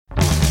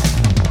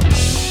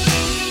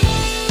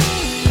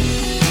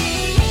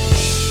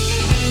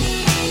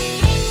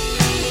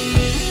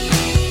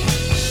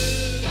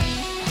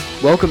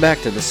Welcome back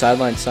to the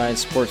Sideline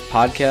Science Sports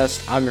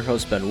Podcast. I'm your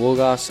host, Ben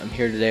Woolgoss. I'm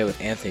here today with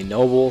Anthony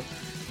Noble.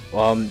 We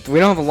don't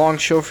have a long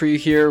show for you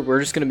here. We're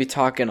just going to be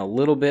talking a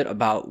little bit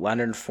about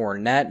Leonard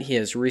Fournette. He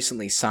has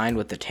recently signed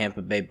with the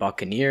Tampa Bay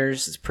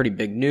Buccaneers. It's pretty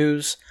big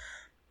news.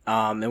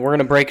 And we're going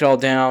to break it all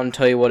down,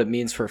 tell you what it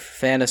means for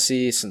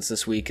fantasy. Since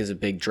this week is a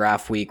big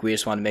draft week, we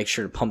just want to make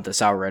sure to pump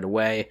this out right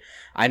away.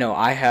 I know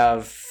I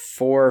have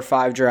 4 or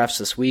 5 drafts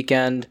this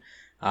weekend.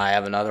 I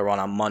have another one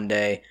on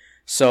Monday.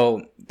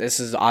 So this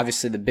is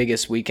obviously the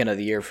biggest weekend of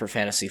the year for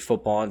fantasy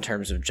football in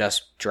terms of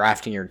just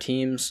drafting your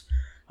teams.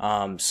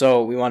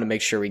 So we want to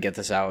make sure we get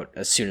this out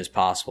as soon as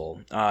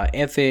possible.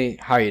 Anthony,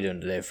 how are you doing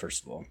today,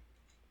 first of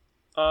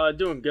all?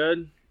 Doing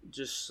good.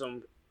 Just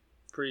some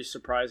pretty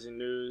surprising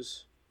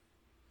news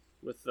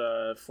with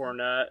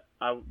Fournette.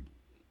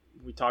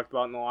 We talked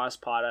about in the last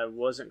pod. I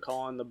wasn't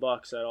calling the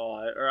Bucs at all.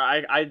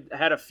 I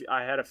had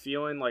a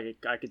feeling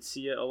like I could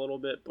see it a little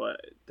bit, but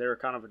they were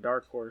kind of a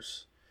dark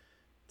horse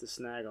to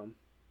snag them.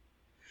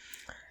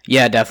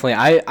 Yeah, definitely.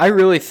 I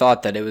really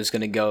thought that it was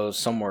going to go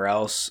somewhere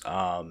else,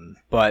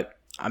 but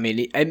I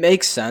mean, it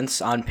makes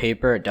sense on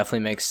paper. It definitely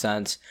makes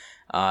sense.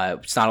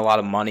 It's not a lot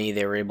of money.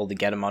 They were able to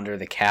get him under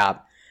the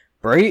cap.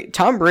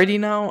 Tom Brady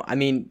now, I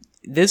mean,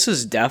 this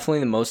is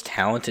definitely the most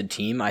talented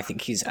team I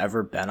think he's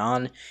ever been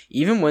on.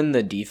 Even when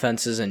the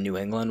defenses in New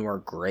England were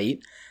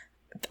great,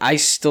 I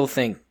still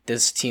think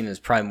this team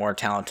is probably more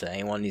talented than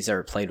anyone he's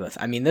ever played with.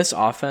 I mean, this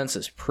offense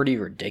is pretty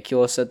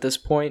ridiculous at this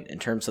point in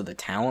terms of the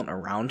talent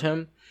around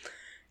him.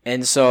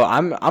 And so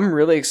I'm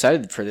really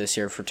excited for this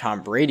year for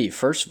Tom Brady.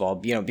 First of all,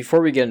 before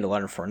we get into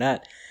Leonard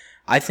Fournette,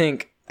 I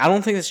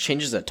don't think this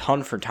changes a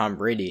ton for Tom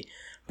Brady,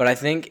 but I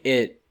think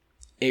it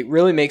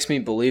really makes me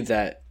believe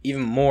that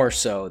even more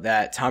so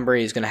that Tom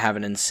Brady is going to have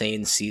an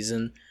insane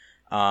season.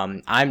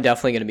 I'm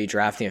definitely going to be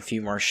drafting a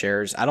few more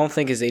shares. I don't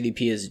think his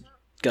ADP is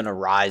going to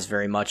rise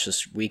very much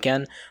this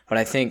weekend, but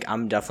I think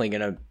I'm definitely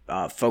going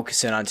to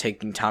focus in on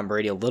taking Tom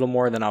Brady a little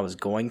more than I was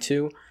going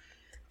to,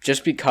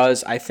 just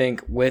because I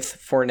think with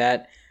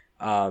Fournette,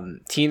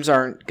 teams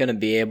aren't going to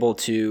be able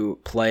to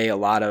play a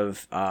lot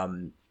of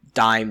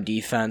dime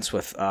defense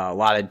with a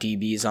lot of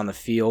DBs on the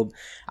field.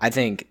 I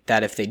think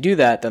that if they do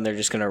that, then they're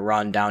just going to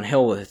run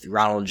downhill with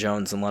Ronald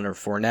Jones and Leonard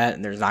Fournette,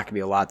 and there's not going to be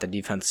a lot that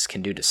defenses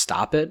can do to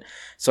stop it.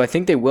 So I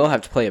think they will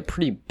have to play a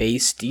pretty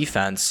base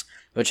defense,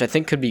 which I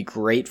think could be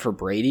great for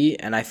Brady.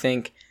 And I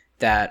think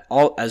that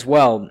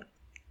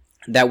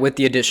that with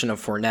the addition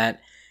of Fournette,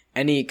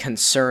 any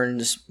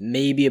concerns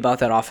maybe about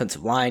that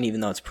offensive line,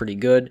 even though it's pretty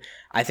good,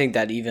 I think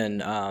that even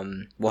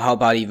will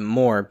help out even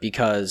more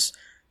because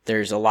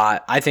there's a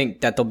lot. I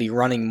think that they'll be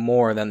running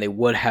more than they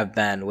would have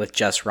been with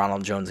just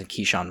Ronald Jones and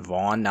Keyshawn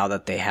Vaughn now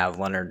that they have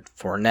Leonard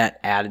Fournette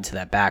added to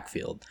that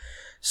backfield.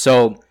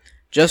 So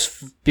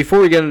just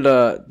before we get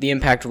into the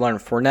impact of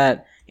Leonard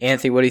Fournette,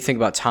 Anthony, what do you think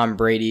about Tom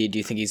Brady? Do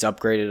you think he's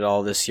upgraded at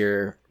all this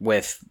year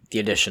with the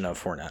addition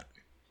of Fournette?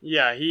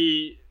 Yeah,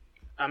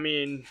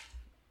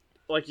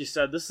 like you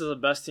said, this is the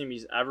best team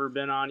he's ever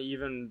been on,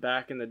 even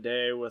back in the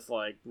day with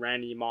like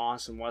Randy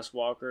Moss and Wes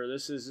Welker.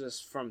 This is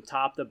just from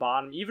top to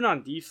bottom, even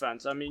on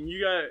defense. I mean,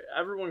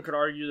 everyone could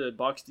argue the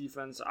Bucs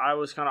defense. I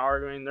was kind of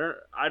arguing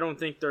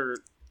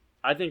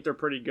I think they're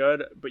pretty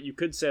good, but you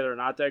could say they're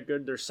not that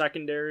good. Their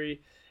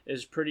secondary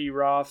is pretty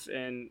rough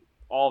and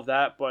all of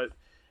that, but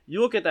you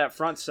look at that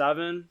front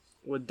seven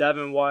with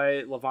Devin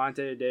White,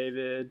 Levante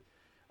David,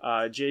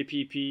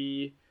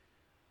 JPP,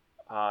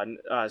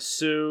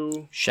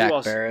 Sue,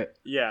 Shaq Barrett.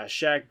 Yeah,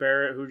 Shaq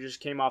Barrett, who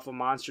just came off a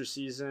monster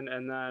season,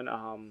 and then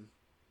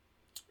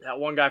that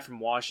one guy from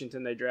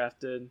Washington they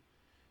drafted.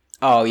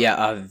 Oh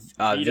yeah,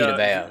 Vita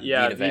Vea.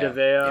 Yeah, Vita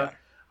Vea. Yeah.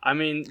 I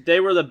mean,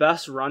 they were the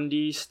best run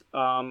D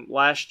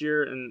last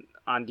year, and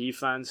on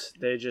defense,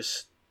 they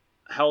just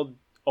held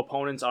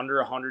opponents under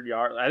 100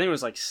 yards. I think it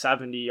was like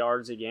 70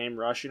 yards a game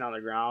rushing on the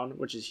ground,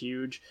 which is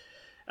huge.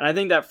 And I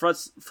think that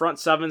front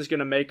seven is going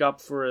to make up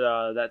for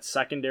that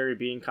secondary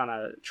being kind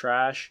of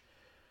trash.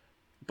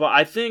 But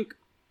I think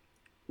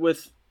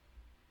with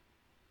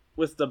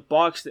the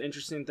Bucs, the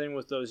interesting thing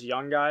with those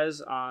young guys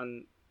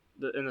in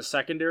the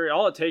secondary,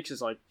 all it takes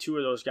is like 2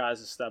 of those guys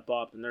to step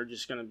up, and they're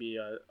just going to be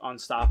an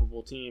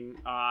unstoppable team.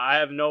 I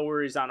have no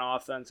worries on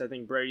offense. I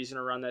think Brady's going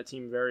to run that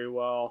team very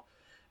well.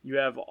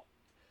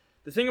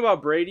 The thing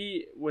about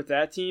Brady with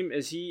that team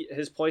is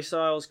his play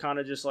style is kind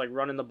of just like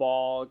running the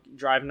ball,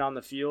 driving down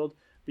the field.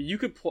 But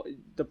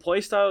the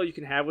play style you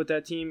can have with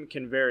that team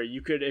can vary.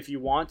 You could, if you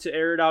want to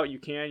air it out, you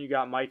can. You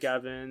got Mike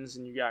Evans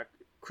and you got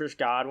Chris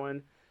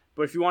Godwin.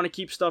 But if you want to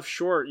keep stuff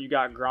short, you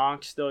got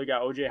Gronk still. You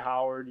got O.J.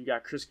 Howard. You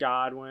got Chris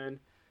Godwin.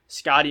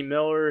 Scotty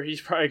Miller, he's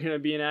probably going to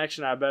be in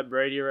action. I bet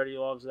Brady already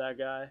loves that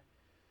guy.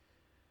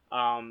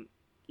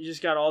 You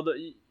just got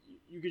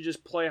you could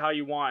just play how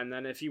you want. And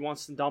then if he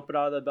wants to dump it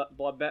out of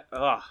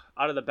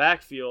the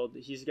backfield,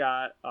 he's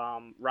got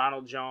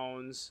Ronald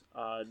Jones,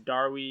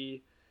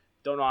 Darby.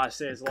 Don't know how to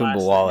say his last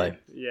name.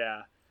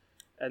 Yeah.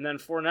 And then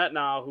Fournette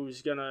now, who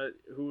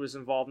was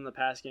involved in the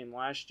pass game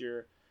last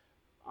year.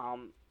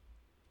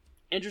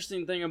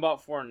 Interesting thing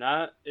about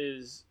Fournette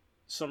is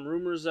some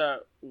rumors that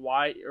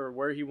why or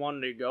where he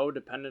wanted to go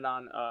depended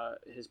on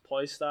his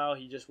play style.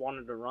 He just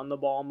wanted to run the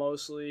ball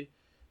mostly,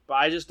 but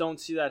I just don't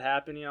see that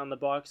happening on the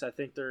Bucs. I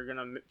think they're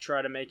gonna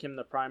try to make him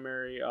the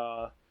primary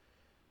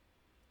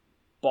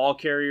ball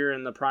carrier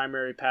and the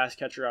primary pass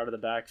catcher out of the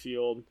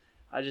backfield.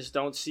 I just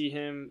don't see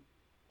him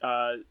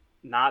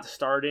not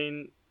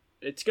starting.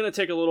 It's gonna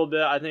take a little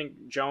bit. I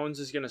think Jones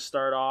is gonna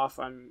start off.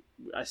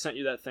 I sent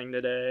you that thing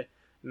today.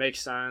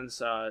 Makes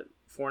sense.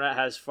 Fournette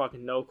has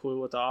fucking no clue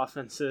what the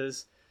offense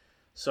is.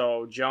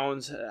 So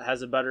Jones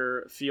has a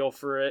better feel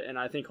for it, and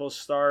I think he'll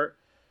start.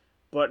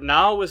 But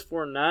now with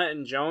Fournette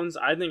and Jones,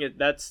 I think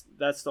that's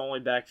the only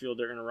backfield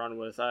they're going to run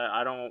with.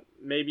 I don't.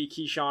 Maybe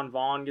Keyshawn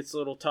Vaughn gets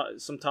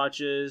some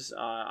touches.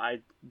 I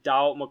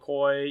doubt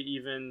McCoy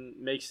even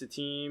makes the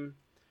team.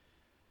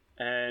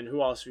 And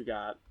who else we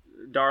got?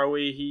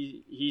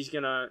 Darby.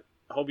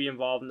 He'll be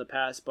involved in the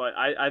pass, but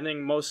I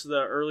think most of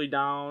the early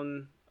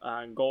down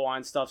goal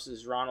line stuff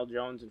is Ronald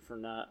Jones and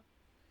Fournette.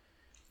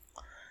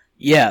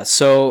 Yeah,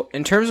 so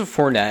in terms of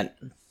Fournette,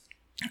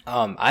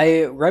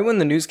 right when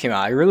the news came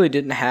out, I really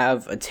didn't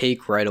have a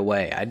take right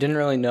away. I didn't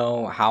really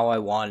know how I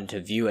wanted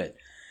to view it.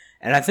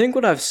 And I think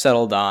what I've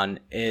settled on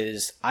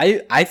is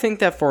I think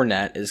that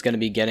Fournette is going to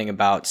be getting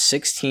about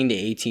 16 to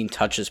 18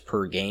 touches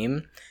per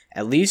game,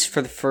 at least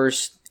for the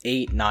first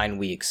 8-9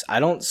 weeks. I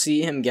don't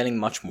see him getting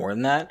much more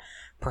than that.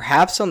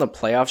 Perhaps on the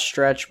playoff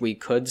stretch, we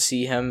could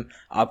see him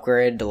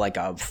upgrade to like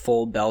a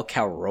full bell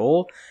cow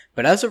role.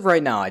 But as of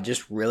right now, I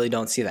just really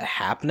don't see that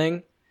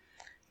happening.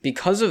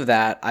 Because of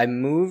that, I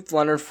moved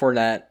Leonard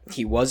Fournette.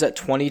 He was at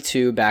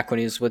 22 back when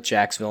he was with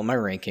Jacksonville in my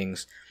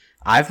rankings.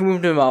 I've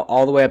moved him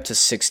all the way up to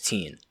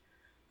 16.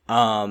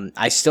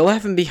 I still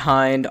have him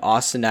behind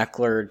Austin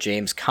Eckler,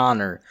 James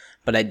Conner,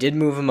 but I did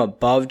move him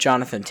above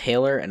Jonathan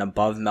Taylor and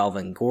above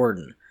Melvin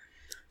Gordon.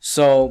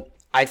 So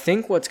I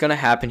think what's going to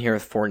happen here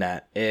with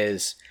Fournette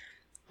is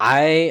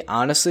I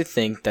honestly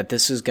think that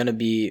this is going to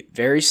be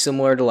very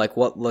similar to like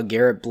what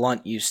LeGarrette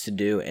Blount used to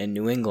do in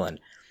New England.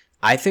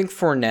 I think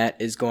Fournette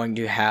is going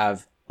to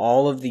have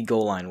all of the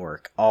goal line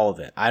work, all of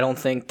it. I don't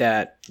think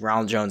that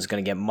Ronald Jones is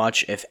going to get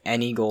much, if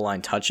any, goal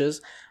line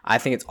touches. I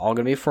think it's all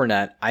going to be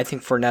Fournette. I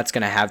think Fournette's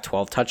going to have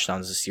 12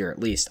 touchdowns this year at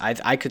least.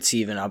 I could see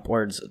even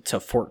upwards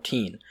to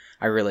 14.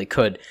 I really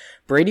could.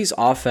 Brady's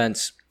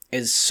offense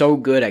is so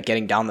good at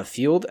getting down the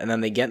field, and then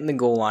they get in the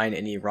goal line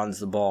and he runs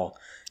the ball.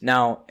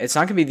 Now, it's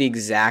not going to be the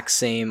exact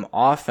same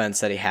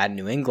offense that he had in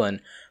New England,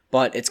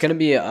 but it's going to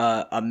be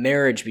a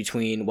marriage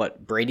between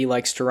what Brady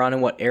likes to run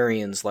and what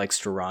Arians likes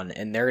to run,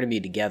 and they're going to be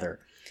together.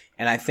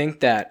 And I think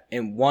that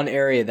in one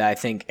area that I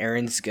think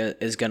Arians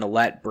is going to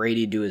let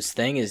Brady do his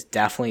thing is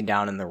definitely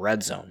down in the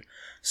red zone.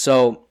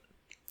 So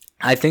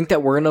I think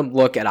that we're going to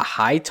look at a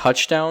high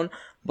touchdown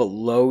but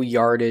low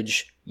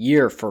yardage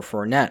year for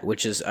Fournette,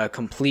 which is a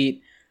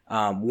complete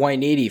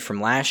 180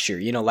 from last year.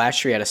 You know,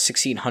 last year he had a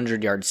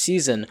 1,600-yard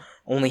season,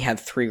 only had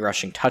 3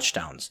 rushing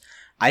touchdowns.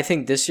 I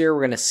think this year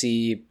we're going to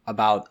see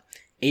about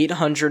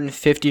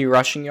 850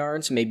 rushing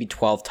yards, maybe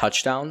 12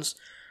 touchdowns.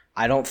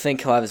 I don't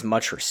think he'll have as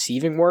much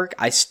receiving work.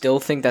 I still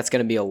think that's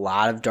going to be a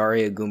lot of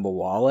Dare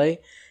Ogunbowale,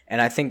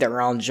 and I think that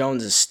Ronald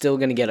Jones is still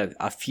going to get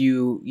a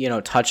few,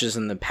 touches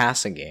in the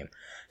passing game.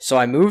 So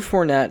I moved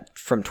Fournette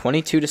from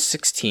 22 to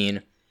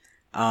 16.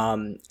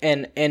 And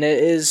it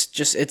is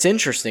just, it's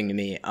interesting to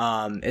me.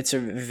 It's a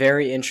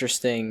very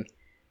interesting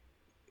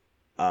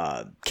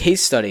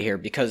case study here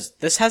because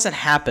this hasn't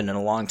happened in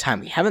a long time.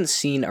 We haven't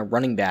seen a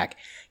running back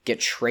get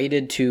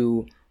traded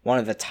to one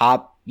of the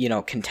top,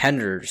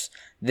 contenders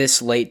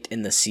this late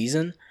in the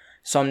season.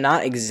 So I'm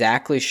not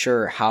exactly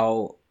sure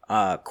how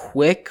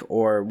quick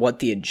or what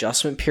the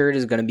adjustment period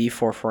is going to be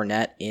for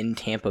Fournette in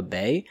Tampa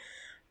Bay.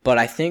 But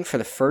I think for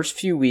the first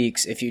few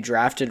weeks, if you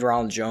drafted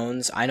Ronald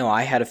Jones, I know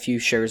I had a few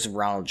shares of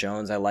Ronald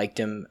Jones. I liked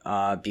him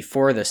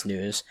before this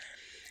news.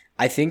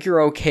 I think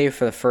you're okay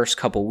for the first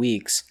couple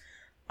weeks.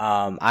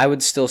 I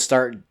would still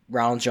start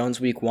Ronald Jones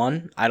week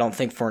 1. I don't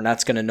think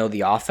Fournette's going to know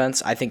the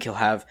offense. I think he'll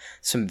have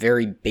some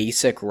very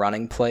basic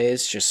running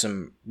plays, just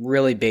some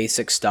really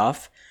basic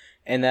stuff.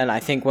 And then I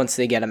think once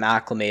they get him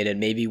acclimated,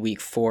 maybe week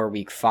 4,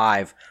 week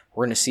 5,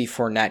 we're going to see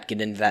Fournette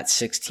get into that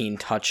 16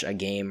 touch a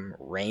game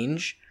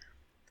range.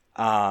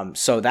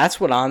 So that's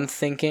what I'm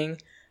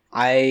thinking.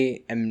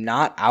 I am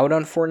not out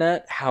on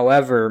Fournette.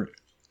 However,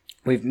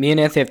 me and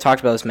Anthony have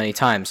talked about this many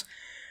times.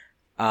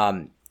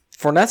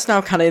 Fournette's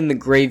now kind of in the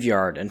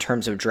graveyard in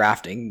terms of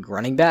drafting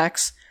running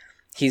backs.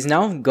 In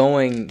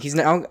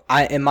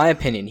my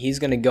opinion, he's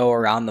going to go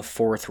around the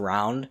 4th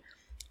round.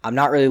 I'm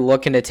not really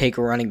looking to take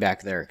a running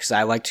back there because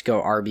I like to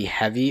go RB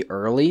heavy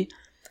early.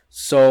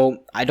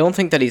 So I don't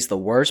think that he's the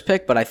worst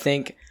pick, but I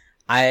think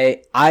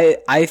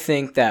I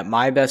think that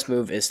my best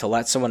move is to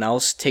let someone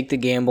else take the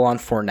gamble on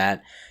Fournette,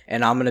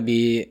 and I'm going to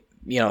be,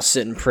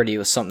 sitting pretty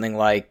with something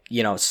like,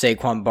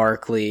 Saquon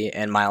Barkley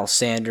and Miles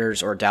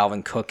Sanders or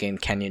Dalvin Cook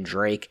and Kenyon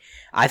Drake.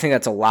 I think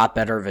that's a lot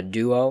better of a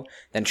duo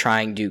than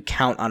trying to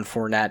count on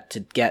Fournette to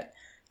get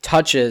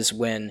touches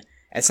when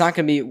It's not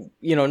going to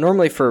be,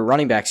 normally for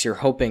running backs, you're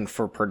hoping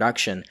for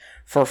production.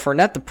 For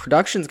Fournette, the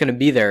production's going to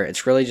be there.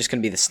 It's really just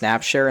going to be the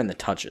snap share and the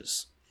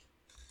touches.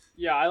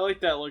 Yeah, I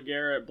like that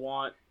LeGarrette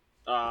Blount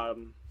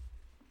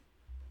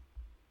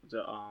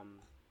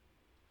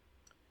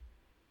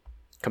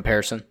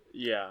comparison.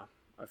 Yeah,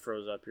 I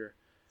froze up here.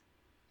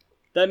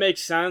 That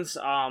makes sense.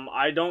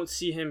 I don't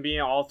see him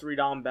being all 3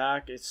 down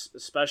back. It's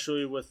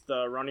especially with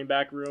the running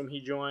back room he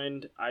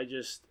joined.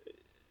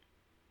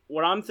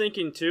 What I'm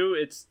thinking too,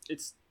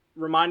 it's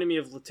reminded me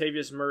of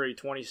Latavius Murray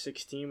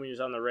 2016 when he was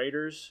on the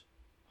Raiders.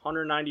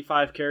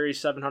 195 carries,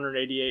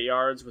 788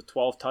 yards with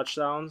 12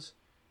 touchdowns.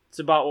 It's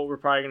about what we're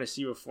probably going to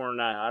see with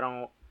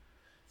Fournette.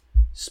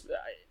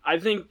 I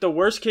think the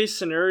worst case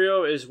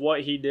scenario is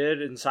what he did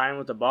in signing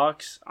with the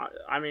Bucs.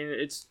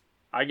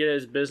 I get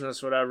his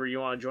business, whatever. You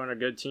want to join a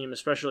good team,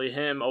 especially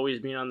him always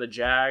being on the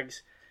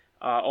Jags,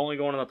 only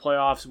going to the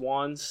playoffs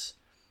once.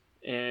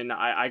 And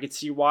I could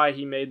see why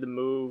he made the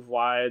move,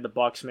 why the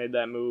Bucs made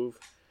that move.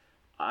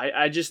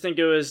 I just think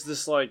it was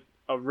this like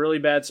a really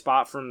bad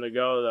spot for him to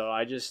go, though.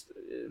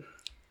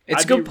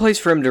 It's a good place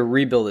for him to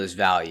rebuild his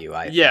value,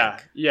 I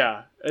think.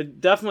 Yeah.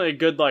 Definitely a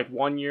good like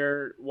one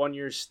year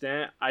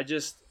stint.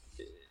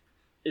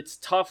 It's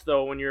tough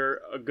though when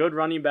you're a good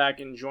running back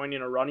and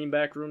joining a running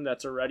back room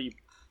that's already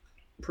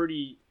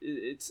pretty.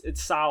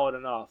 It's solid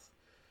enough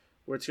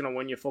where it's gonna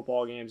win you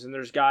football games. And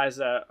there's guys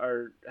that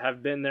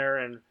have been there,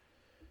 and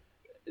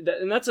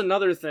that's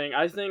another thing.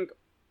 I think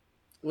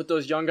with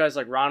those young guys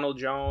like Ronald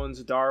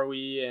Jones,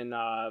 Darby, and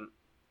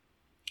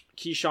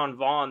Keyshawn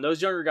Vaughn,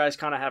 those younger guys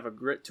kind of have a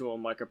grit to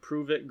them, like a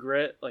prove it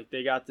grit. Like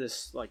they got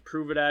this like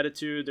prove it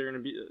attitude. They're gonna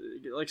be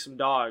like some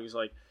dogs.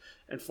 Like,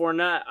 and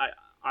Fournette,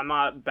 I'm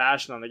not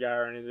bashing on the guy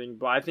or anything,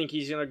 but I think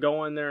he's gonna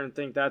go in there and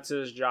think that's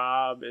his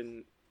job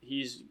and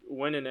he's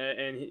winning it.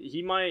 And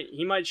he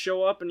might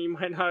show up and he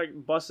might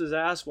not bust his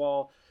ass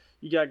while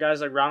you got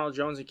guys like Ronald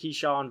Jones and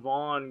Keyshawn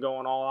Vaughn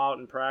going all out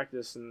in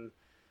practice and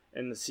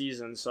in the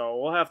season. So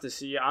we'll have to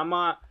see.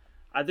 I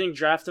think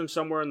draft him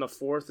somewhere in the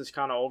 4th is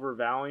kind of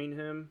overvaluing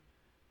him.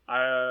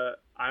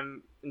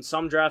 I'm in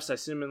some drafts I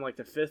see him in like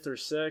the 5th or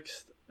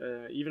 6th,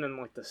 even in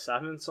like the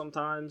 7th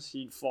sometimes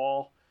he'd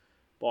fall,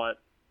 but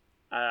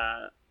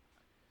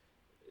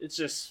it's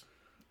just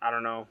I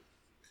don't know.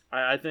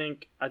 I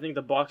think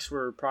the Bucs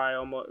were probably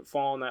almost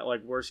falling that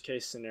like worst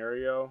case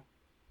scenario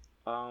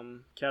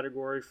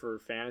category for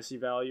fantasy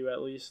value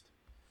at least.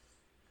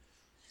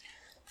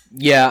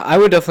 Yeah, I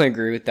would definitely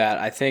agree with that.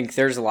 I think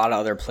there's a lot of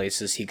other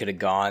places he could have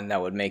gone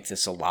that would make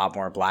this a lot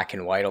more black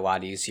and white, a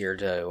lot easier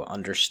to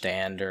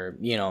understand or,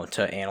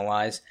 to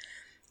analyze.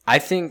 I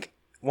think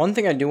one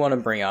thing I do want to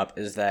bring up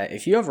is that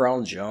if you have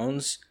Ronald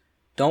Jones,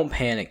 don't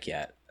panic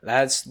yet.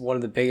 That's one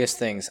of the biggest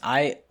things.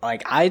 I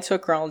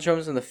took Ronald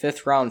Jones in the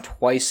 5th round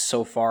twice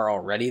so far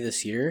already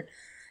this year,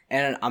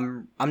 and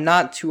I'm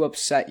not too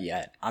upset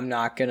yet. I'm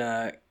not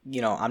gonna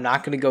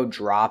go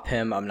drop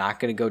him. I'm not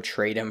gonna go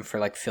trade him for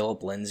like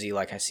Phillip Lindsay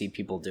like I see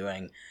people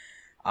doing.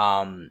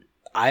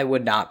 I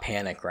would not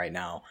panic right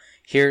now.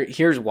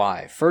 Here's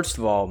why. First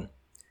of all,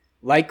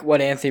 like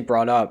what Anthony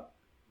brought up,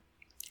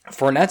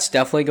 Fournette's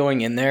definitely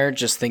going in there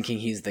just thinking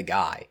he's the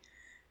guy.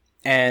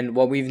 And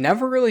what we've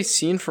never really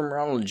seen from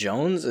Ronald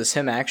Jones is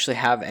him actually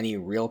have any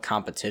real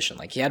competition.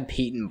 Like he had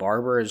Peyton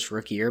Barber his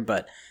rookie year,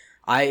 but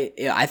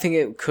I think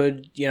it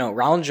could,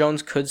 Ronald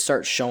Jones could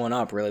start showing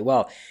up really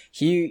well.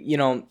 He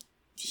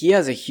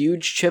has a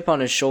huge chip on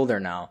his shoulder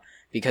now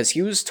because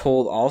he was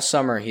told all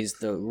summer he's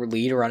the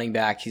lead running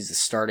back, he's the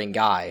starting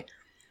guy.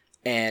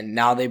 And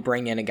now they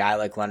bring in a guy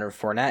like Leonard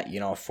Fournette,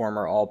 a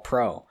former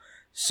All-Pro.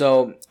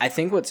 So I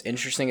think what's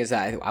interesting is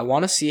that I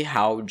want to see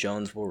how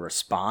Jones will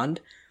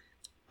respond.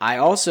 I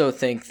also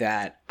think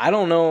that, I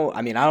don't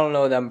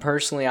know them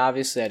personally,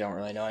 obviously. I don't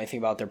really know anything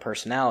about their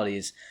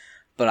personalities.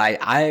 But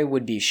I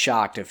would be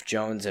shocked if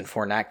Jones and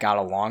Fournette got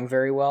along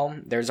very well.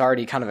 There's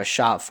already kind of a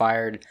shot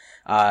fired.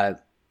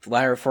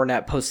 Leonard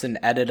Fournette posted an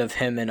edit of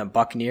him in a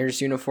Buccaneers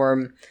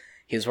uniform.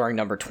 He was wearing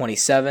number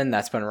 27.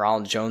 That's been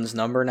Ronald Jones'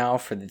 number now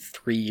for the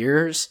 3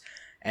 years.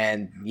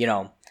 And,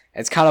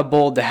 it's kind of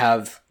bold to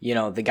have,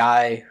 the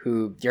guy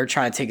who you're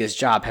trying to take his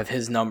job have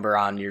his number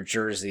on your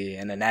jersey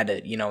in an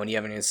edit, when you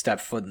haven't even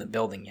stepped foot in the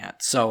building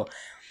yet. So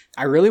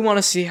I really want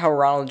to see how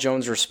Ronald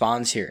Jones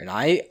responds here. And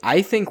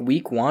I think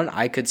week 1,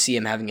 I could see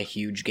him having a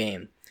huge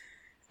game.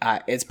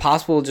 It's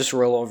possible to just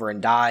roll over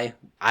and die.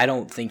 I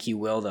don't think he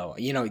will, though.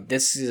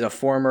 This is a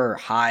former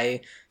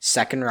high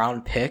 2nd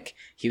round pick.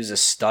 He was a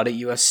stud at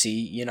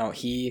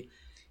USC.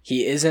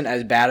 He isn't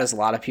as bad as a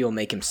lot of people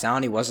make him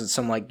sound. He wasn't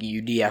some like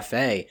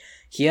UDFA.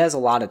 He has a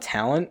lot of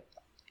talent.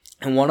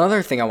 And one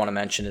other thing I want to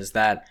mention is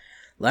that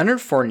Leonard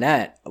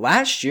Fournette,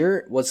 last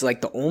year was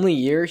like the only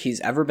year he's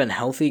ever been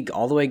healthy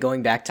all the way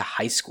going back to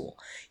high school.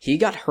 He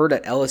got hurt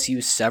at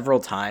LSU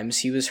several times.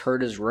 He was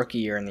hurt his rookie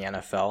year in the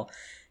NFL,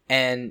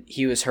 and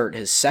he was hurt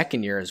his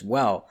 2nd year as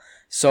well.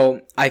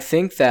 So I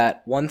think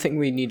that one thing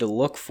we need to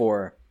look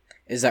for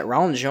is that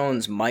Ronald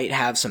Jones might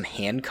have some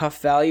handcuff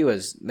value,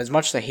 as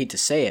much as I hate to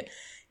say it,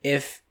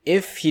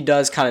 if he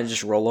does kind of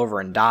just roll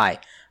over and die.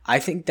 I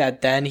think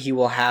that then he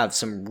will have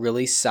some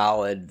really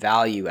solid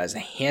value as a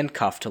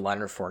handcuff to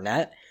Leonard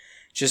Fournette,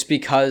 just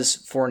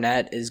because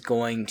Fournette is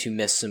going to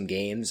miss some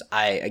games.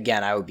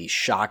 I would be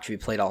shocked if he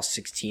played all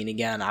 16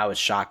 again. I was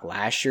shocked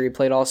last year he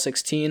played all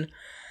 16.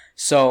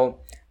 So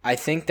I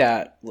think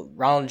that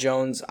Ronald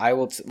Jones, I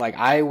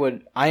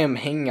am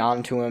hanging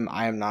on to him.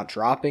 I am not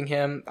dropping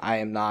him. I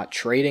am not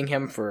trading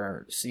him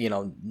for,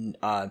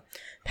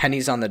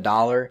 pennies on the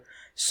dollar.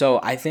 So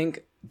I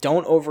think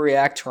don't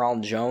overreact to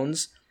Ronald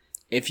Jones.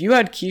 If you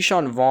had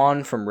Keyshawn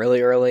Vaughn from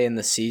really early in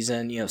the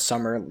season,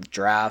 summer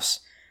drafts,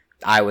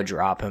 I would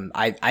drop him.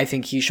 I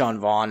think Keyshawn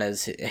Vaughn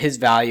his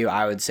value,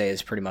 I would say,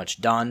 is pretty much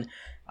done.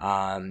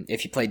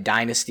 If you play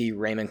Dynasty,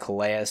 Raymond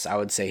Calais, I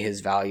would say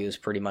his value is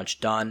pretty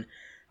much done.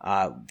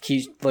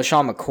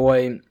 LaShawn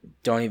McCoy,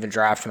 don't even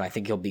draft him. I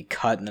think he'll be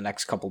cut in the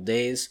next couple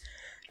days.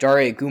 Dare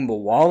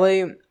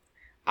Ogunbowale,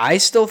 I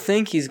still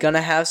think he's going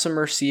to have some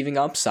receiving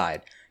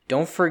upside.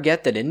 Don't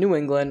forget that in New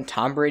England,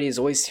 Tom Brady has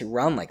always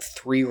run like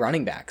 3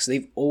 running backs.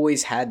 They've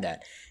always had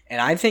that.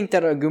 And I think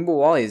that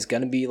Ogunbowale is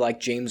going to be like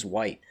James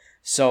White.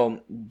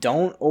 So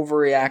don't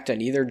overreact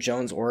on either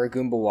Jones or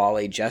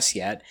Ogunbowale just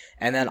yet.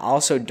 And then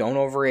also don't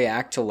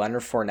overreact to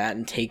Leonard Fournette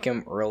and take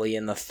him early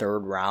in the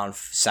 3rd round,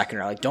 2nd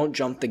round. Like, don't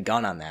jump the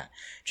gun on that.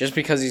 Just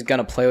because he's going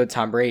to play with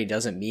Tom Brady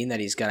doesn't mean that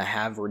he's going to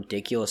have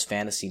ridiculous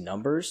fantasy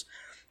numbers.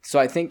 So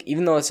I think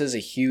even though this is a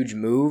huge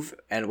move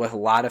and with a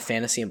lot of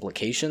fantasy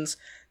implications,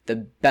 the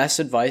best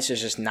advice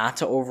is just not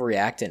to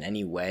overreact in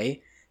any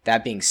way.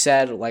 That being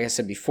said, like I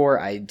said before,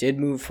 I did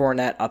move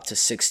Fournette up to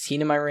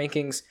 16 in my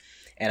rankings.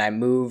 And I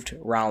moved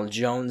Ronald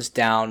Jones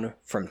down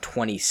from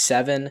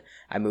 27.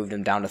 I moved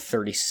him down to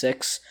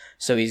 36.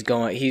 So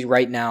he's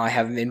right now, I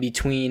have him in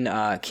between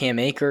Cam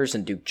Akers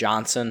and Duke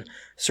Johnson.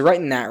 So right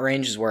in that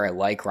range is where I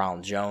like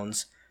Ronald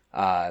Jones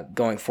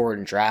going forward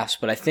in drafts.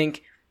 But I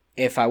think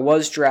if I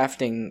was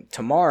drafting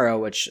tomorrow,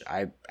 which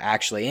I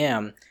actually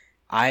am,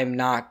 I'm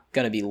not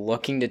going to be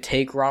looking to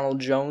take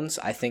Ronald Jones.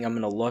 I think I'm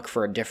going to look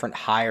for a different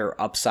higher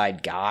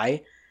upside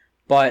guy.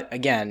 But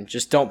again,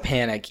 just don't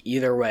panic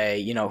either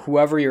way.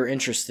 Whoever you're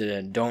interested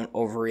in, don't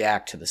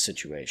overreact to the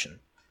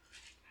situation.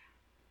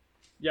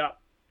 Yeah.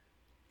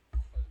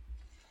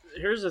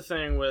 Here's the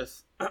thing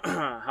with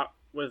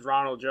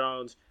Ronald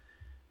Jones.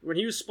 When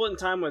he was splitting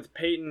time with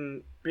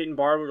Peyton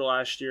Barber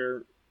last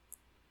year,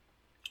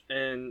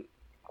 and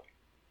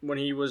when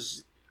he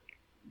was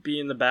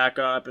being the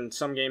backup, and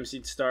some games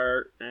he'd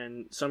start,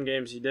 and some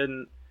games he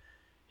didn't,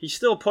 he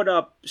still put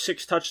up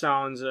 6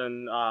 touchdowns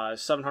and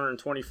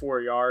 724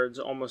 yards,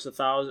 almost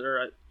 1,000.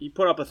 Or he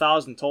put up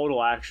 1,000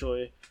 total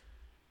actually,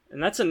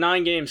 and that's a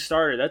 9-game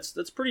starter.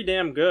 That's pretty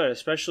damn good,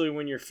 especially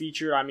when you're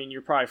featured. I mean,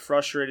 you're probably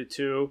frustrated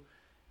too,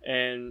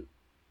 and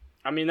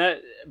I mean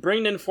that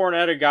bringing in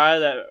Fournette, a guy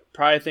that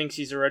probably thinks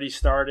he's already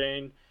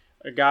starting,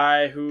 a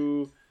guy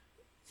who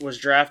was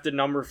drafted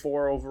number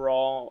 4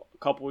 overall a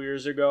couple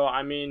years ago.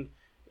 I mean,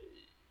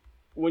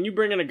 when you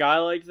bring in a guy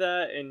like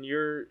that and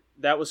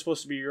that was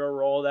supposed to be your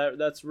role,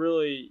 that's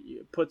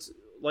really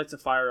lights a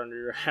fire under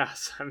your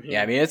ass. I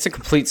mean, it's a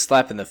complete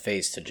slap in the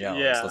face to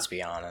Jones, let's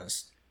be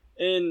honest.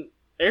 And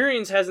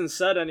Arians hasn't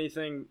said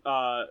anything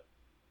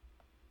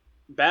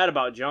bad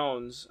about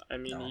Jones. I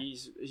mean, no.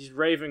 He's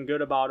raving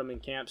good about him in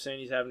camp, saying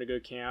he's having a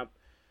good camp.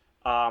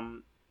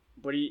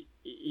 But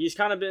he's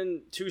kind of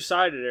been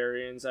two-sided,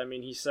 Arians. I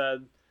mean, he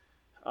said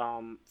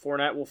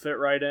Fournette will fit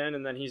right in,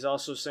 and then he's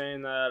also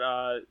saying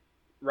that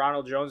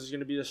Ronald Jones is going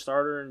to be the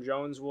starter, and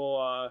Jones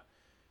will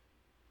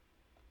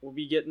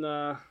be getting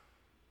the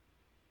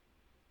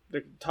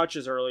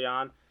touches early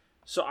on.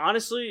 So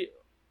honestly,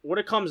 what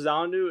it comes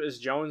down to is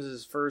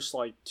Jones's first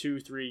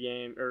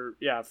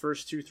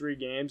 2-3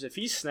 games. If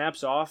he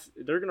snaps off,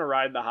 they're going to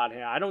ride the hot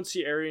hand. I don't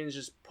see Arians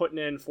just putting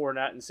in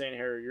Fournette and saying, "Hey,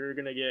 you're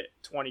going to get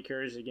 20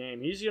 carries a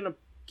game." He's going to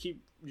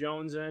keep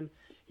Jones in.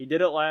 He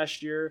did it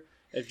last year.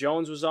 If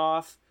Jones was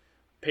off,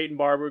 Peyton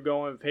Barber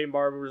going. If Peyton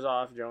Barber was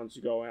off, Jones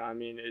was going. I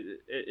mean,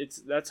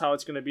 that's how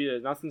it's going to be.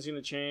 Nothing's going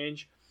to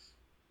change.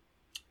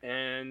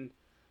 And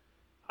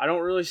I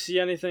don't really see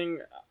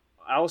anything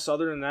else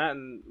other than that.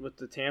 And with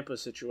the Tampa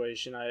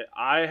situation,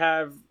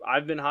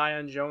 I've been high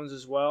on Jones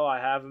as well.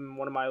 I have him in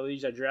one of my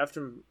leagues. I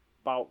drafted him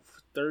about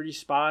 30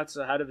 spots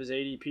ahead of his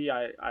ADP.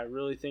 I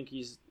really think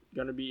he's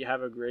going to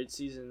have a great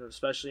season,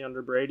 especially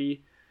under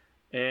Brady.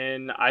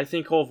 And I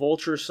think he'll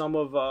vulture some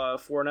of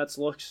Fournette's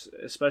looks,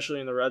 especially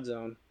in the red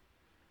zone.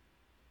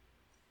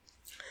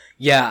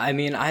 Yeah, I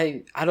mean,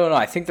 I don't know.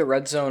 I think the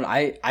red zone,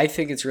 I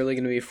think it's really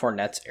going to be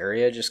Fournette's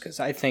area just because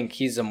I think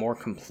he's a more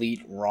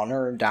complete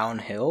runner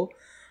downhill.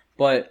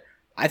 But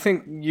I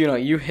think,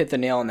 you hit the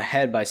nail on the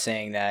head by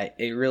saying that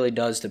it really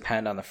does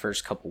depend on the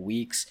first couple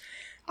weeks.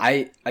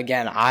 I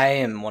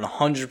am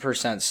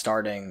 100%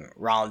 starting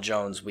Ronald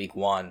Jones week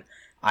 1.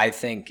 I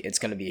think it's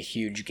going to be a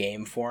huge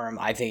game for him.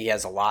 I think he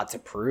has a lot to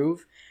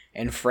prove.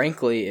 And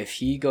frankly, if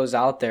he goes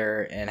out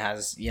there and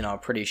has, a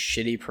pretty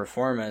shitty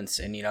performance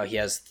and, he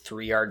has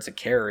 3 yards a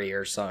carry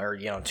or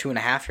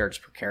 2.5 yards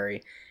per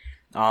carry,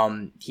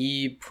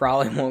 he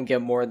probably won't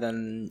get more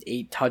than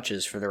 8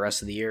 touches for the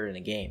rest of the year in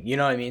a game. You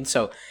know what I mean?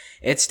 So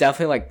it's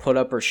definitely like put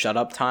up or shut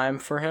up time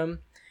for him.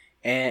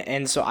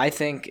 And so I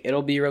think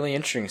it'll be really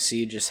interesting to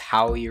see just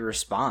how he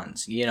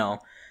responds, you know.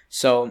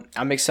 So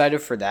I'm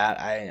excited for that.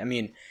 I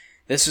mean,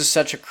 this is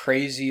such a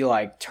crazy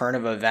like turn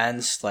of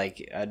events,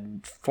 like a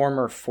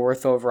former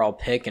 4th overall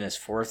pick in his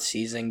 4th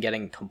season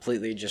getting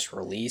completely just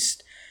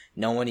released.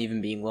 No one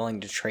even being willing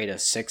to trade a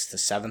 6th to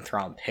 7th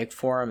round pick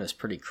for him is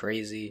pretty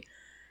crazy.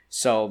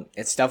 So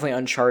it's definitely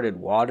uncharted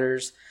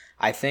waters.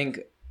 I think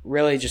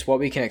really just what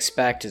we can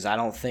expect is I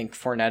don't think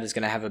Fournette is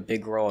going to have a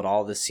big role at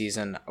all this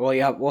season. Well,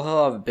 yeah,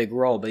 he'll have a big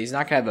role, but he's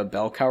not going to have a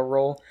bell cow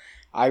role.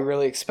 I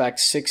really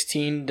expect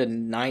 16 to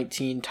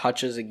 19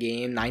 touches a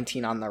game,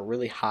 19 on the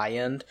really high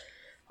end.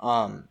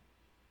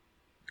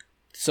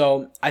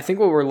 So I think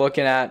what we're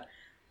looking at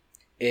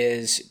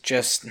is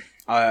just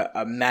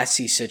a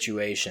messy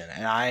situation,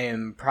 and I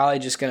am probably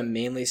just going to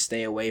mainly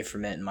stay away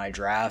from it in my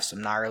drafts.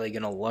 I'm not really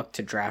going to look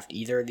to draft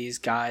either of these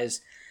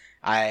guys.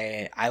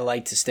 I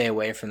like to stay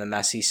away from the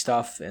messy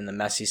stuff and the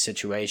messy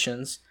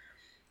situations.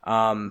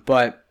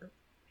 But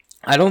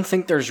I don't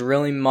think there's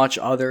really much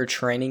other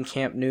training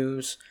camp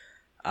news.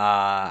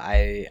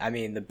 I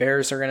mean, the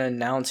Bears are going to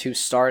announce who's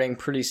starting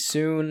pretty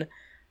soon.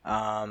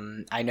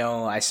 I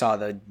know I saw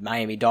the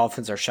Miami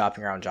Dolphins are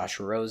shopping around Josh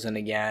Rosen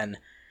again.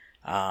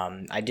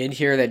 I did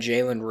hear that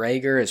Jalen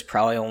Reagor is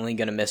probably only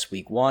going to miss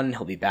week 1.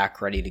 He'll be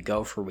back ready to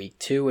go for week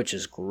 2, which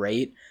is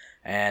great.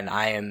 And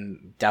I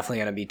am definitely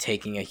going to be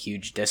taking a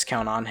huge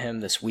discount on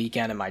him this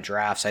weekend in my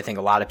drafts. I think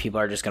a lot of people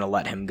are just going to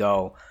let him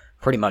go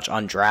pretty much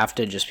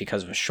undrafted just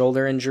because of a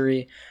shoulder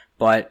injury.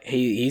 But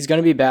he's going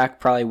to be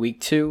back probably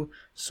week 2.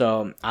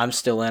 So I'm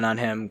still in on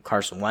him.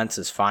 Carson Wentz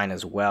is fine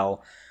as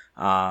well.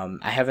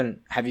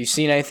 Have you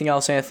seen anything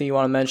else, Anthony, you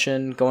want to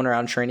mention going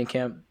around training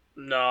camp?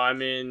 No, I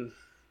mean,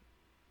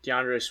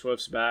 DeAndre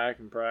Swift's back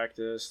in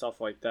practice, stuff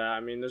like that.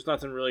 I mean, there's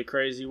nothing really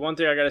crazy. One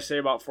thing I got to say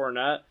about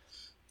Fournette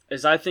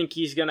is I think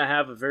he's going to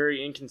have a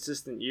very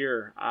inconsistent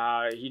year.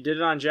 He did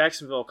it on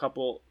Jacksonville a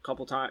couple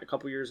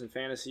years in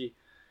fantasy.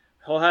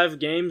 He'll have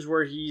games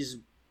where he's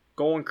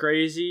going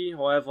crazy.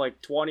 He'll have like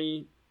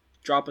 20,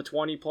 drop a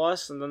 20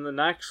 plus, and then the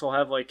next he'll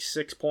have like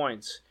 6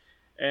 points.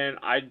 And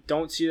I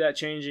don't see that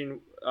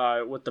changing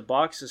with the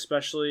Bucs,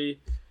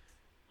 especially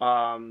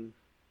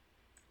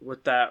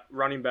with that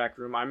running back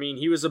room. I mean,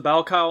 he was a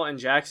bell cow in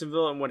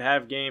Jacksonville and would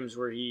have games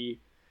where he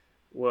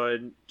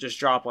would just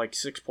drop like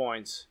 6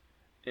 points.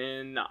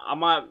 And I'm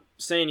not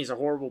saying he's a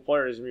horrible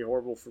player. He's gonna be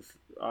horrible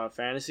for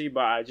fantasy,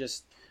 but I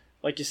just,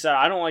 like you said,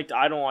 I don't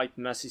like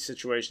messy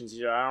situations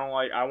either.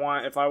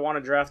 If I want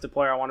to draft a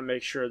player, I want to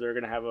make sure they're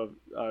gonna have a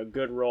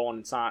good role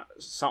and it's not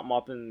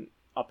something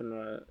up in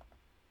the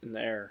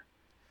air.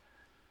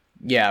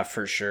 Yeah,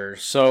 for sure.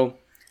 So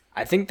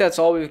I think that's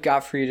all we've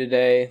got for you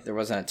today. There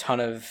wasn't a ton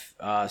of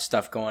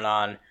stuff going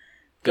on.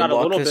 Got a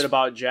little bit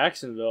about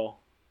Jacksonville.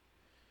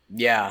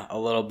 Yeah, a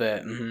little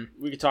bit. Mm-hmm.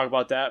 We could talk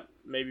about that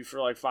maybe for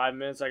like 5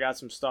 minutes. I got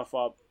some stuff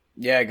up.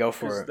 Yeah, go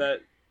for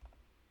it.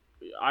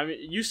 I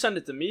mean, you sent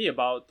it to me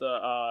about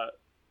the.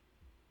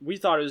 We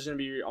thought it was going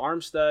to be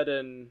Armstead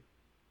and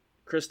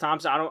Chris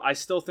Thompson. I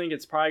still think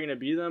it's probably going to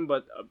be them,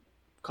 but a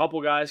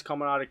couple guys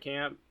coming out of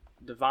camp.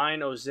 Devine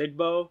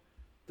Ozigbo,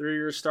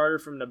 3-year starter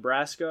from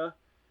Nebraska.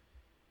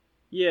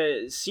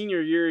 Yeah,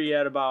 senior year he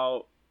had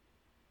about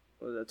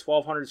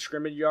 1,200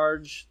 scrimmage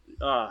yards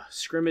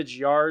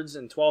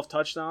and 12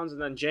 touchdowns,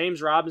 and then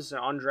James Robinson,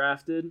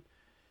 undrafted.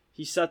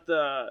 He set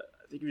I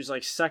think he was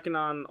like second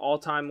on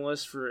all-time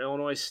list for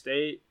Illinois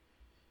State.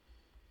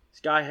 This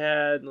guy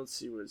had, let's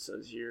see what it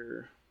says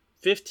here,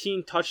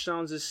 15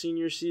 touchdowns his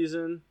senior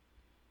season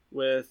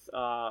with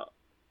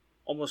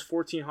almost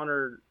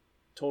 1,400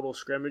 total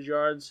scrimmage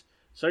yards.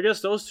 So I guess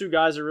those two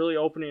guys are really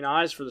opening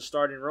eyes for the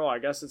starting role. I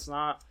guess it's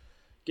not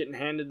getting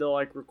handed to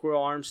like Raquel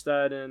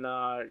Armstead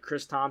and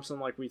Chris Thompson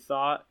like we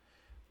thought.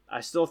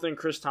 I still think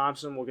Chris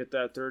Thompson will get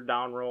that third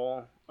down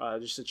role,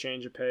 just a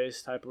change of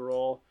pace type of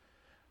role.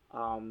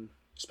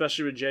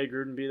 Especially with Jay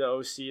Gruden be the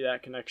OC,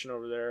 that connection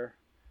over there.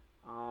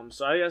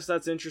 So I guess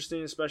that's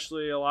interesting,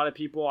 especially a lot of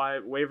people.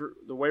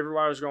 The waiver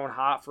wire is going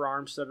hot for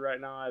Armstead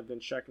right now. I've been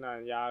checking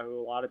on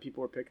Yahoo. A lot of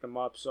people are picking him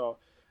up. So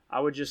I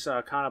would just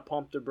kind of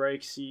pump the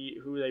brakes, see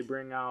who they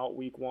bring out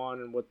week 1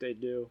 and what they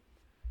do.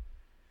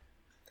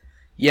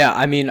 Yeah,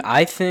 I mean,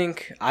 I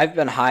think I've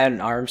been high on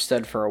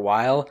Armstead for a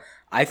while.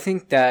 I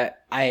think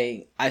that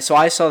I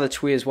saw the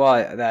tweet as well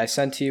that I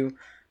sent to you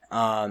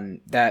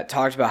that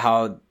talked about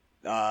how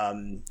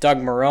Doug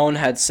Marrone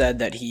had said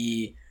that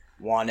he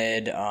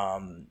wanted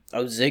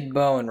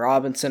Ozigbo and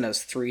Robinson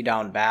as 3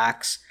 down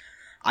backs.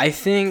 I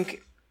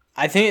think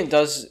it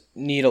does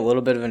need a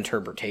little bit of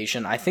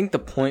interpretation. I think the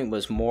point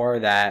was more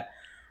that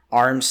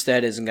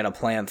Armstead isn't going to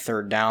play on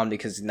third down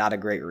because he's not a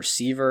great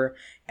receiver,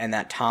 and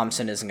that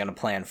Thompson isn't going to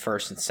play on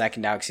first and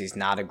second down because he's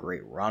not a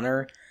great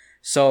runner.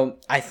 So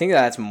I think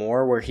that's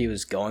more where he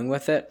was going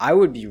with it. I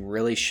would be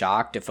really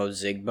shocked if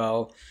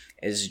Ozigbo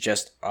is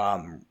just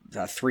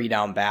a 3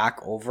 down back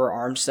over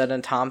Armstead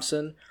and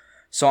Thompson.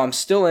 So I'm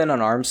still in on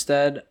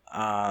Armstead.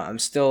 I'm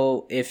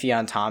still iffy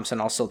on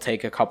Thompson. I'll still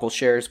take a couple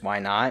shares. Why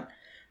not?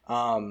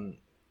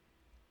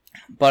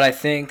 But I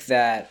think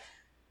that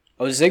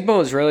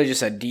Ozigbo is really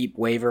just a deep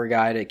waiver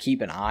guy to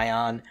keep an eye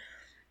on.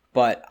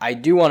 But I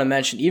do want to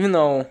mention, even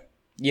though,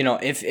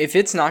 if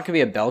it's not going to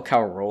be a bell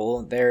cow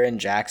role there in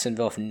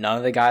Jacksonville, if none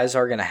of the guys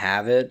are going to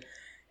have it,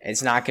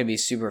 it's not going to be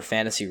super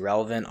fantasy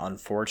relevant,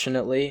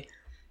 unfortunately.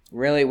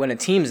 Really, when a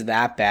team's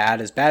that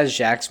bad as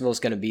Jacksonville is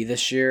going to be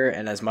this year,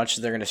 and as much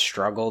as they're going to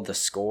struggle to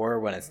score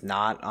when it's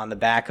not on the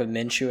back of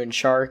Minshew and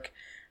Shark,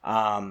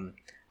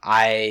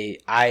 I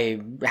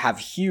have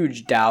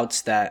huge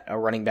doubts that a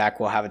running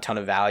back will have a ton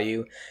of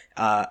value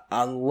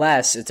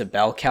unless it's a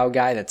bell cow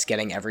guy that's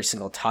getting every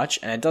single touch,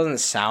 and it doesn't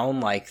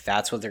sound like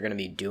that's what they're going to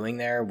be doing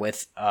there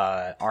with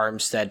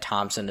Armstead,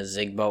 Thompson,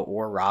 Ozigbo,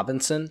 or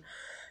Robinson.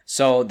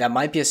 So that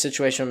might be a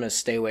situation I'm going to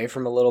stay away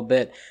from a little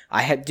bit.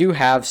 I do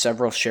have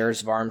several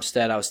shares of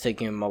Armstead. I was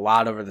taking him a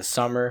lot over the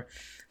summer.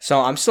 So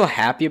I'm still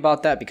happy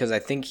about that because I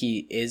think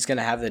he is going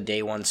to have the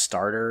day one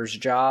starter's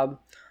job.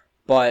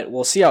 But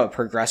we'll see how it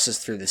progresses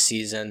through the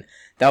season.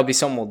 That'll be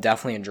something we'll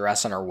definitely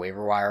address on our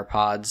waiver wire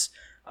pods.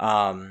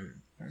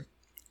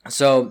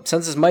 So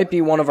since this might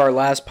be one of our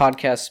last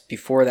podcasts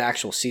before the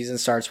actual season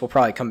starts, we'll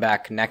probably come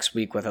back next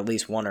week with at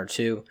least one or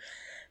two.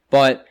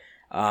 But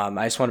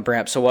I just want to bring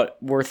up, so what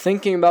we're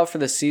thinking about for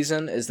the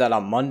season is that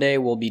on Monday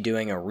we'll be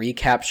doing a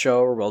recap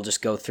show where we'll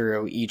just go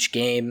through each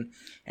game,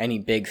 any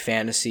big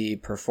fantasy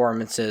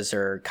performances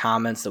or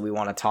comments that we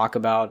want to talk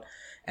about.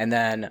 And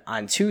then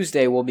on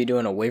Tuesday we'll be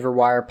doing a waiver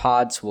wire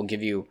pod, so we'll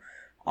give you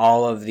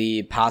all of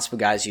the possible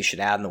guys you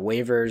should add in the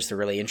waivers, the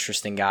really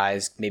interesting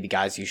guys, maybe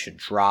guys you should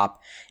drop.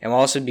 And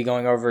we'll also be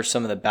going over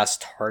some of the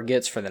best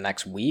targets for the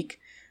next week.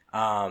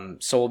 So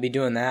we'll be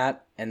doing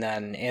that. And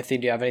then, Anthony,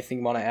 do you have anything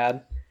you want to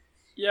add?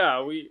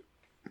 Yeah, we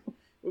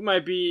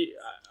might be.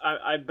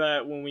 I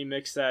bet when we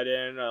mix that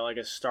in, like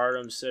a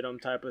stardom sit-em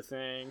type of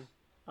thing,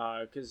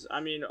 because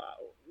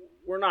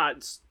we're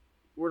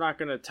not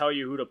gonna tell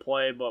you who to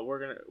play, but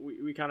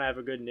we kind of have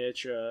a good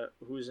niche.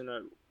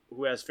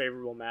 Who has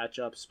favorable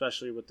matchups,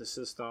 especially with the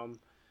system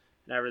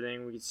and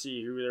everything. We can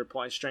see who they're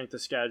playing, strength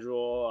of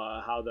schedule,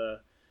 how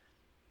the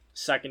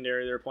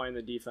secondary they're playing,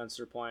 the defense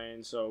they're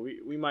playing. So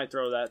we might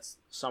throw that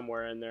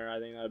somewhere in there. I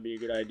think that would be a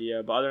good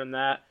idea. But other than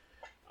that,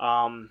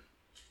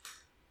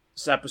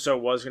 this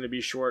episode was going to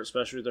be short,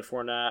 especially with the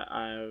Fournette.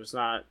 It was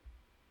not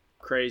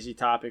crazy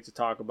topic to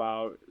talk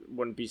about. It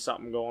wouldn't be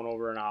something going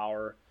over an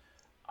hour.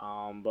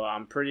 But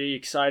I'm pretty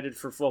excited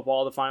for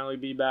football to finally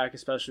be back,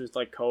 especially with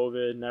like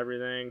COVID and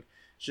everything.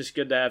 It's just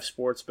good to have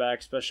sports back,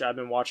 especially I've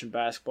been watching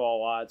basketball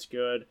a lot. It's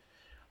good.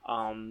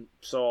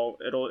 So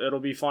it'll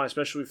be fun,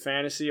 especially with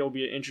fantasy. It'll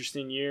be an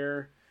interesting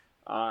year.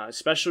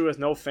 Especially with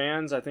no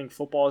fans. I think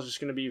football is just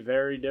going to be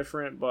very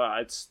different, but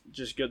it's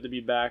just good to be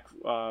back.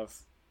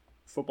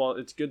 Football,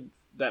 it's good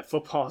that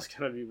football is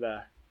going to be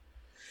back.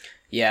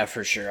 Yeah,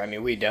 for sure. I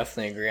mean, we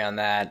definitely agree on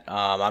that.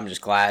 I'm just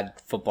glad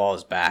football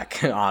is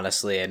back,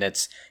 honestly, and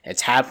it's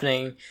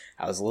happening.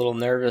 I was a little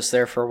nervous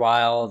there for a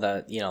while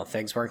that,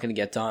 things weren't going to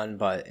get done,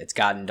 but it's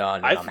gotten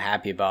done, and I'm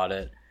happy about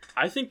it.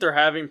 I think they're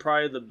having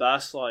probably the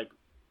best,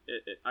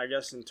 I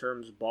guess in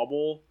terms of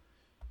bubble,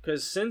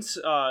 because since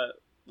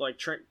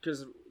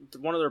because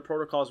one of their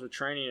protocols with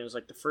training is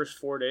the first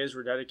 4 days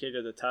were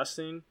dedicated to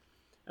testing,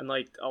 and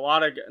not a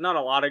lot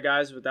of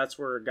guys, but that's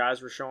where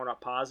guys were showing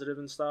up positive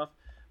and stuff.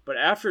 But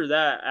after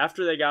that,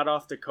 after they got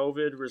off the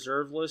COVID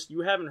reserve list,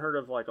 you haven't heard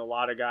of a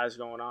lot of guys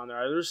going on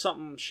there. There's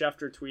something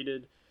Schefter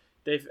tweeted.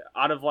 They've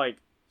out of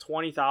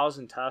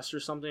 20,000 tests or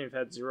something, they've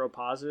had 0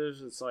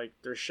 positives. It's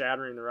they're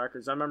shattering the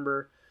records. I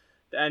remember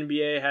the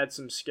NBA had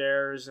some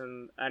scares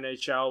and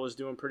NHL was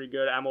doing pretty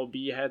good.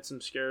 MLB had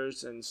some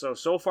scares, and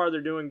so far they're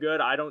doing good.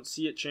 I don't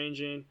see it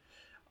changing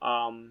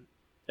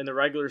in the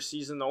regular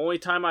season. The only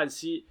time I'd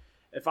see,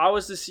 if I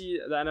was to see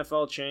the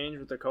NFL change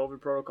with the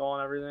COVID protocol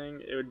and everything,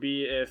 it would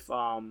be if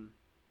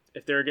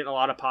they were getting a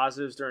lot of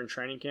positives during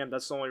training camp.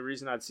 That's the only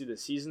reason I'd see the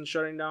season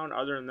shutting down.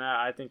 Other than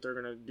that, I think they're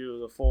going to do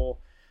the full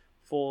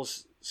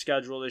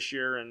schedule this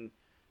year and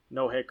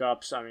no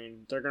hiccups. I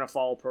mean, they're going to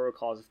follow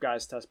protocols if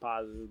guys test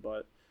positive,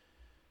 but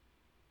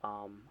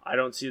I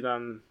don't see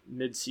them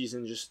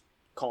mid-season just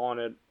calling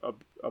it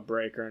a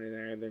break or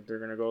anything. I think they're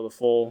going to go the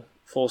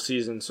full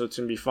season, so it's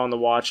going to be fun to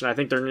watch. And I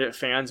think they're going to get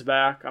fans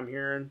back, I'm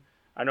hearing.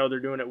 I know they're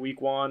doing it week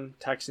 1,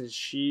 Texans,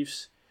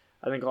 Chiefs.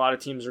 I think a lot of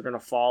teams are going to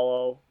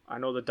follow. I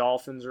know the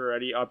Dolphins are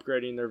already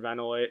upgrading their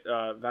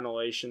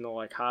ventilation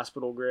to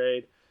hospital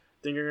grade.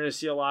 I think you're going to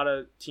see a lot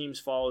of teams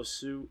follow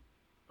suit,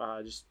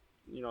 just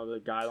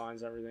the guidelines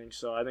and everything.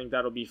 So I think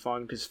that'll be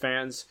fun because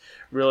fans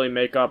really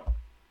make up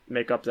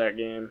that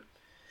game.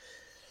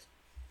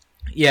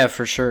 Yeah,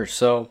 for sure.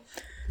 So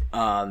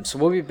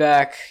we'll be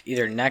back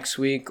either next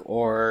week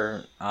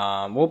or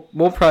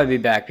we'll probably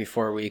be back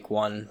before week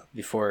 1,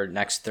 before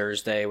next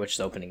Thursday, which is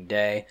opening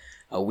day,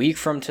 a week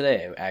from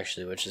today,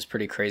 actually, which is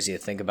pretty crazy to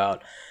think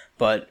about.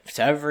 But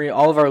to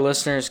all of our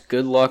listeners,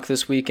 good luck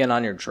this weekend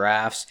on your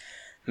drafts.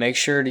 make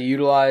sure to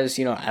utilize,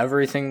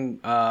 everything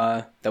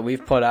that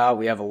we've put out.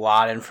 We have a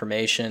lot of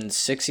information,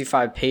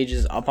 65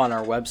 pages up on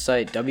our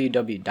website,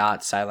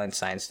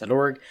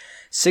 www.silentscience.org.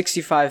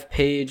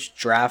 65-page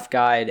draft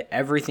guide,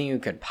 everything you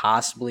could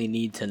possibly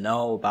need to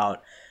know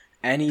about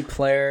any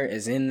player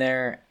is in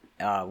there.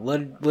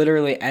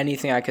 Literally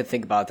anything I could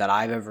think about that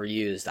I've ever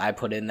used, I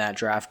put in that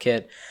draft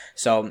kit.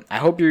 So I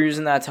hope you're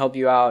using that to help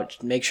you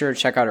out. Make sure to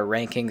check out our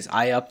rankings.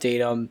 I update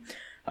them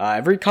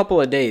every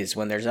couple of days.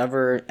 When there's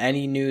ever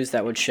any news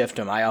that would shift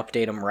them, I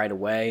update them right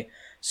away.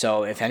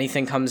 So if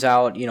anything comes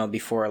out,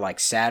 before like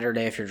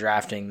Saturday, if you're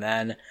drafting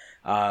then,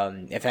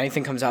 if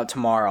anything comes out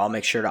tomorrow, I'll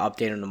make sure to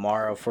update them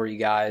tomorrow for you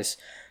guys.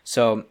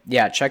 So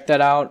yeah, check that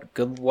out.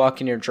 Good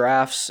luck in your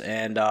drafts,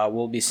 and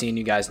we'll be seeing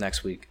you guys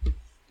next week.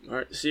 All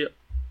right, see ya.